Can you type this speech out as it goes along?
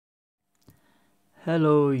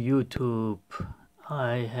Hello YouTube,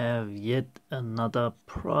 I have yet another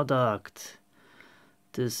product.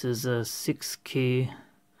 This is a 6-key,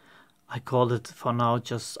 I call it for now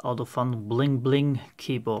just out of fun, Bling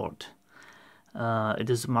keyboard. It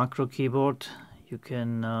is a macro keyboard. You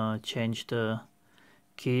can change the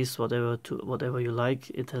keys whatever you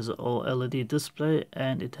like. It has an OLED display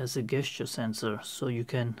and it has a gesture sensor, so you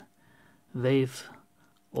can wave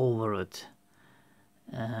over it.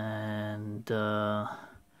 And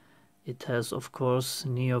it has, of course,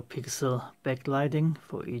 Neopixel backlighting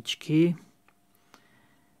for each key.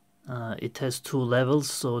 It has 2 levels,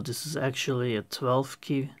 so this is actually a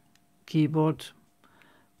 12-key keyboard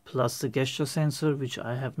plus the gesture sensor, which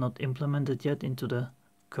I have not implemented yet into the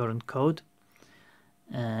current code.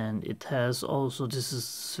 And it has also, this is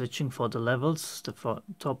switching for the levels, the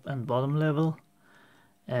top and bottom level.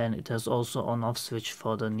 And it has also on-off switch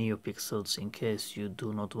for the Neopixels in case you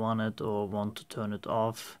do not want it or want to turn it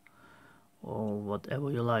off or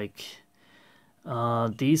whatever you like.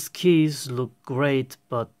 These keys look great,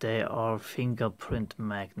 but they are fingerprint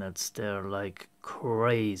magnets. They're like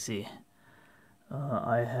crazy.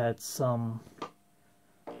 I had some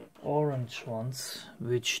orange ones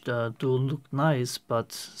which do look nice,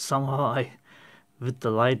 but somehow with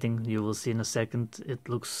the lighting, you will see in a second, it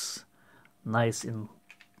looks nice in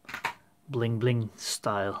bling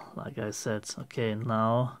style, like I said. Okay,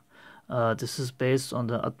 now this is based on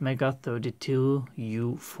the Atmega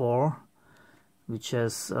 32U4, which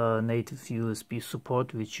has native USB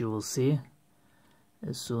support, which you will see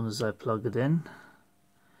as soon as I plug it in.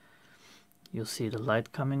 You'll see the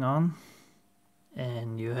light coming on,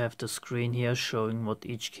 and you have the screen here showing what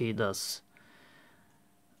each key does.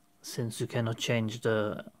 Since you cannot change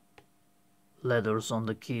the letters on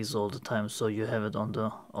the keys all the time, so you have it on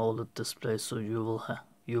the OLED display, so you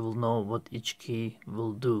will know what each key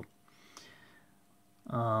will do.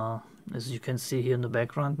 As you can see here in the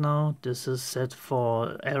background now, this is set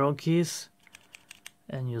for arrow keys,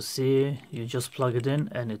 and you see you just plug it in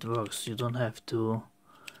and it works. You don't have to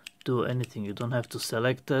do anything, you don't have to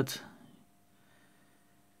select it.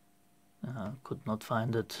 Could not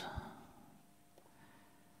find it,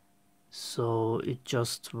 so it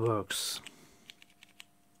just works.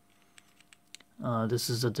 This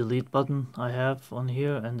is the delete button I have on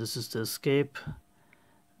here, and this is the escape,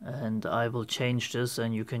 and I will change this,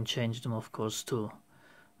 and you can change them of course too.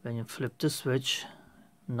 When you flip the switch,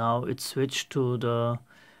 now it switched to the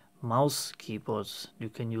mouse keyboard. You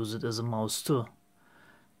can use it as a mouse too.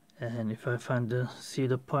 And if I see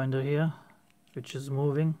the pointer here, which is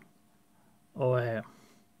moving over here,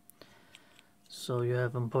 so you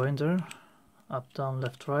have a pointer up, down,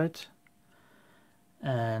 left, right,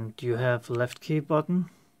 and you have left key button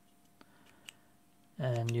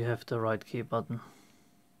and you have the right key button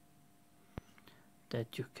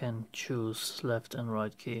that you can choose left and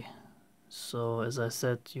right key. So as I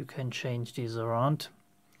said, you can change these around.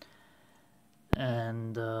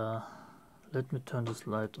 And let me turn this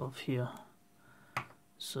light off here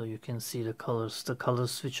so you can see the colors. The colors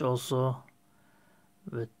switch also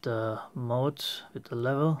with the mode, with the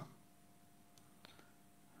level.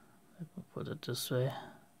 Let me put it this way.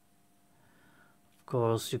 Of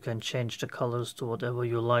course, you can change the colors to whatever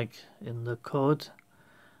you like in the code.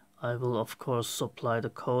 I will of course supply the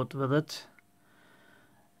code with it,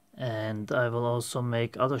 and I will also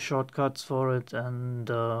make other shortcuts for it, and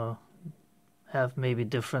have maybe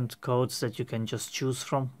different codes that you can just choose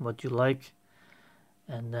from what you like,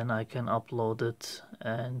 and then I can upload it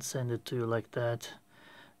and send it to you like that.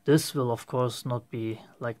 This will of course not be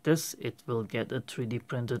like this. It will get a 3D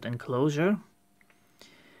printed enclosure,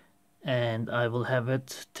 and I will have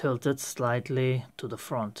it tilted slightly to the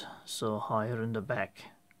front, so higher in the back.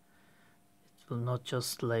 It will not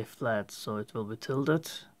just lay flat, so it will be tilted.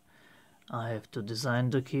 I have to design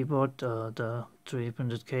the keyboard, the 3D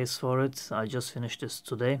printed case for it. I just finished this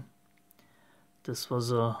today. This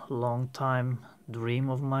was a long time dream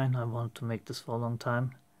of mine. I wanted to make this for a long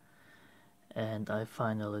time, and I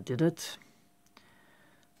finally did it.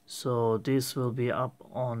 So this will be up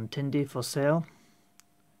on Tindy for sale,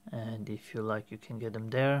 and if you like, you can get them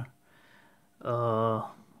there.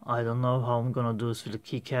 I don't know how I'm gonna do this with the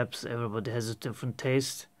keycaps. Everybody has a different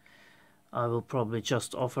taste. I will probably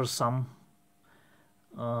just offer some,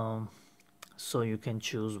 so you can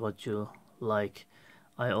choose what you like.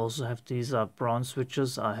 I also have these brown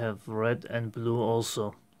switches. I have red and blue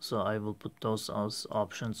also, so I will put those as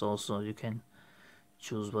options also. You can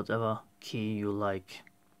choose whatever key you like.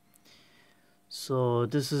 So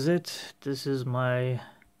this is it. This is my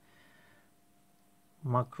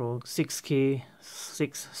macro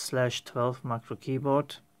 6/12 macro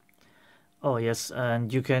keyboard. Oh yes,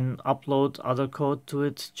 and you can upload other code to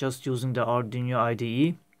it just using the Arduino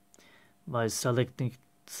IDE by selecting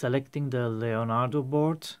the Leonardo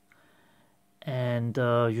board, and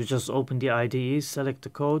you just open the IDE, select the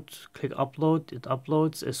code, click upload, it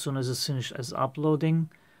uploads. As soon as it's finished as uploading,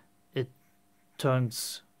 it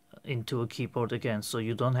turns into a keyboard again, so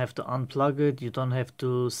you don't have to unplug it, you don't have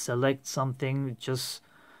to select something, just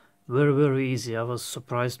very easy. I was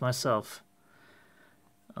surprised myself.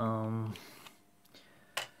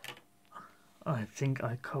 I think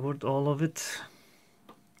I covered all of it.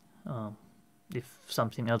 If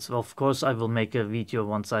something else, well, of course I will make a video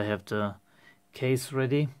once I have the case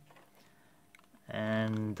ready,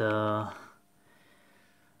 and I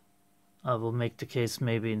will make the case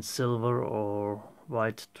maybe in silver or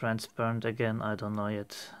white transparent again, I don't know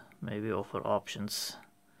yet, maybe offer options.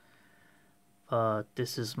 But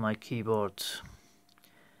this is my keyboard.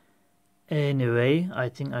 Anyway, I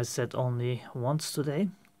think I said only once today,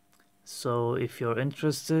 so if you're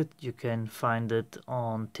interested you can find it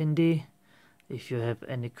on Tindy. If you have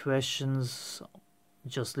any questions,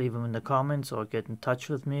 just leave them in the comments or get in touch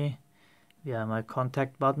with me via my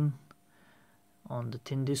contact button on the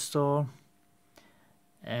Tindy store.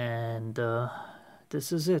 And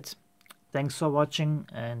this is it. Thanks for watching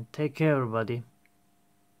and take care, everybody.